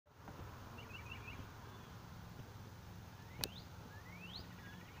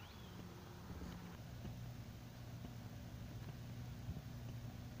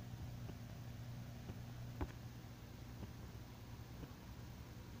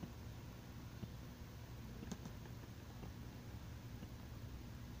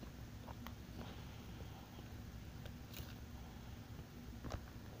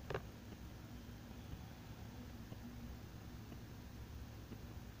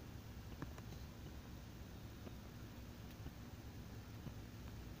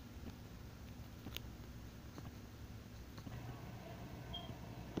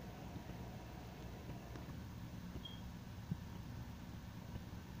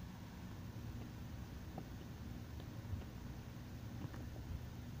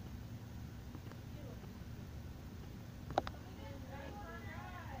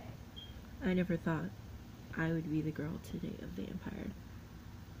I never thought I would be the girl to date a vampire.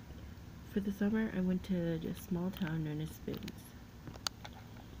 For the summer, I went to a small town known as Spoons.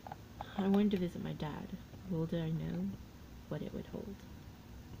 I wanted to visit my dad. Little did I know what it would hold.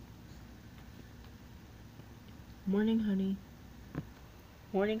 Morning, honey.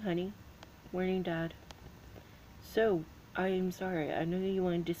 Morning, honey. Morning, Dad. So, I am sorry. I know you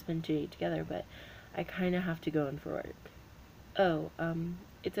wanted to spend today together, but I kind of have to go in for work. Oh,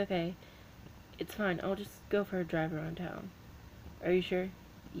 it's okay. It's fine. I'll just go for a drive around town. Are you sure?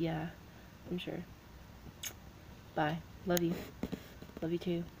 Yeah, I'm sure. Bye. Love you. Love you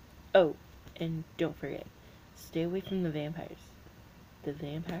too. Oh, and don't forget, stay away from the vampires. The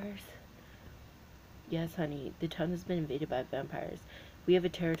vampires? Yes, honey. The town has been invaded by vampires. We have a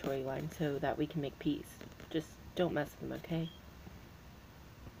territory line so that we can make peace. Just don't mess with them, okay?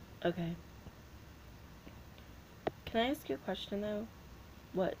 Okay. Can I ask you a question, though?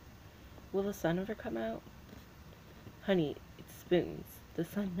 What? Will the sun ever come out? Honey, it's Spoons. The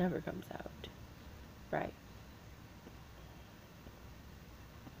sun never comes out. Right.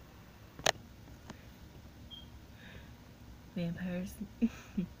 Vampires?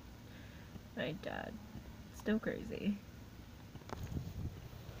 My dad. Still crazy.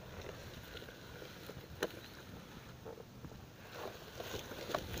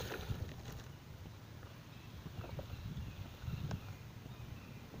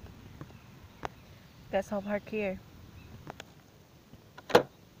 Guess I'll park here.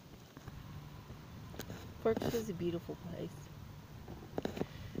 Forks is a beautiful place.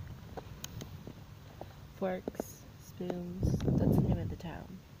 Forks, Spoons, that's the name of the town.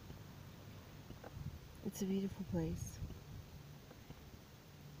 It's a beautiful place.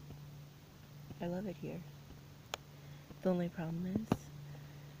 I love it here. The only problem is,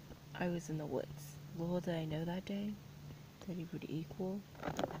 I was in the woods. Little did I know that day that he would equal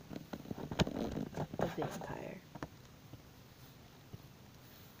a vampire.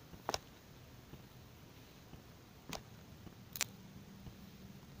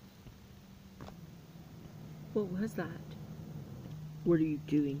 What was that? What are you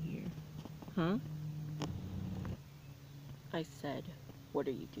doing here? Huh? I said, what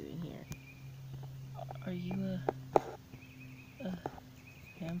are you doing here? Are you a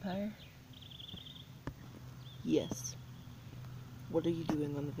vampire? Yes. What are you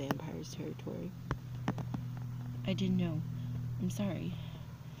doing on the vampire's territory? I didn't know. I'm sorry.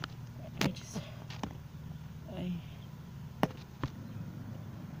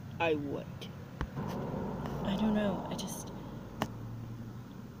 I what? I don't know.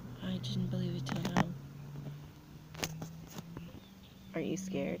 I didn't believe it till now. Are you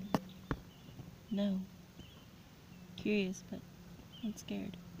scared? No. Curious, but not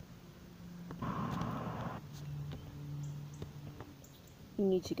scared. You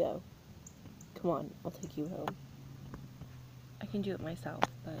need to go. Come on, I'll take you home. I can do it myself,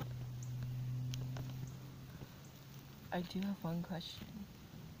 but I do have one question.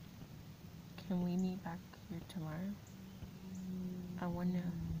 Can we meet back here tomorrow? I want to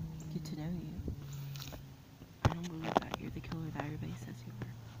get to know you. I don't believe that you're the killer that everybody says you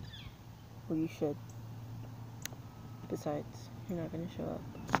are. Well, you should. Besides, you're not going to show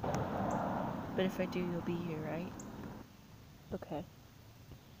up. But if I do, you'll be here, right? Okay.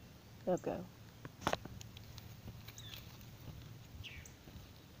 I'll go.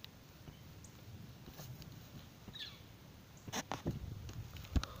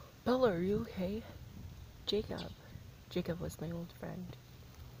 Bella, are you okay? Jacob. Jacob was my old friend.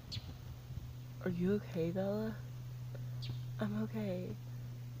 Are you okay, Bella? I'm okay.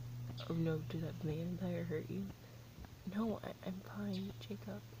 Oh no, did that vampire hurt you? No, I'm fine,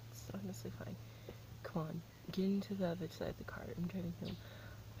 Jacob. It's honestly fine. Come on, get into the other side of the car. I'm driving home.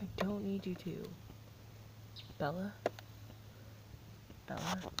 I don't need you to. Bella?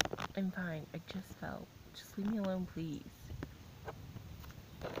 Bella? I'm fine. I just fell. Just leave me alone, please.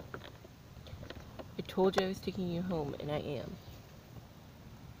 I told you I was taking you home, and I am.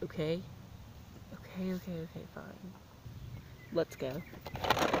 Okay? Okay, fine. Let's go.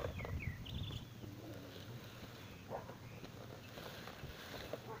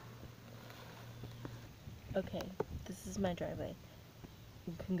 Okay, this is my driveway.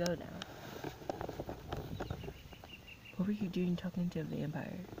 You can go now. What were you doing talking to a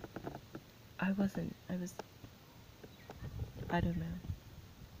vampire? I wasn't. I don't know.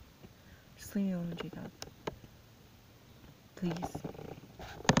 Just leave me alone, Jacob. Please.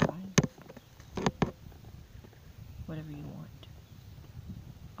 Fine. Whatever you want.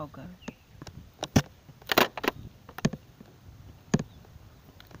 I'll go.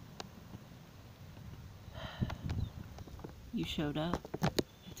 You showed up. I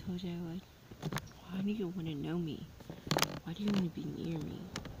told you I would. Why do you want to know me? Why do you want to be near me?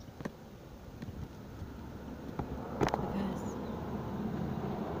 Because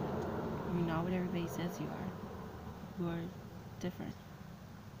you're not what everybody says you are. You are different.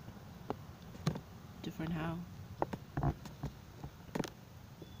 Different how? I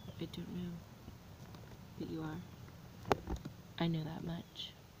don't know. But you are. I know that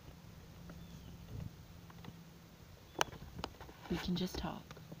much. We can just talk.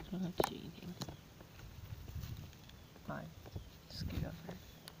 I don't have to do anything. Fine. Scoot over.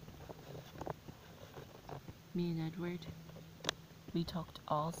 Me and Edward, we talked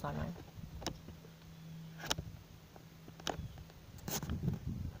all summer.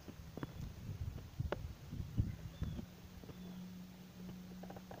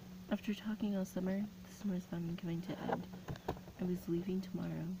 After talking all summer, the summer's finally coming to end. I was leaving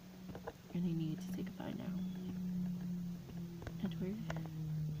tomorrow, and I needed to say goodbye now. Edward?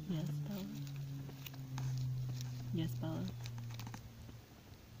 Yes, Bella? Yes, Bella?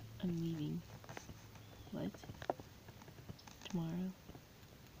 I'm leaving. What? Tomorrow?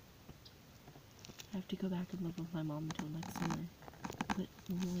 I have to go back and live with my mom until next summer. But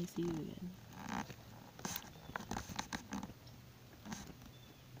when will I see you again?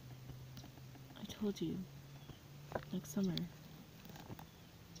 I told you. Next summer.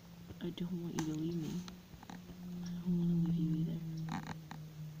 I don't want you to leave me. I don't want to leave you either.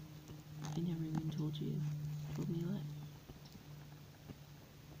 I never even told you. Told me what?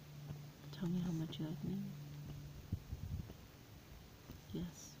 Tell me how much you like me.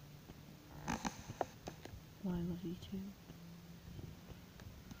 Yes. Well, I love you too.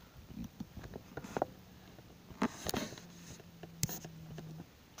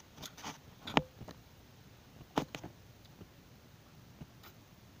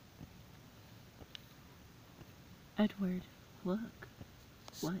 Edward, look.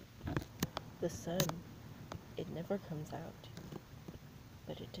 What? The sun. It never comes out.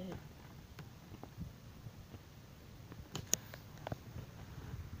 But it did.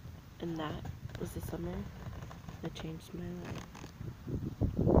 And that was the summer that changed my life.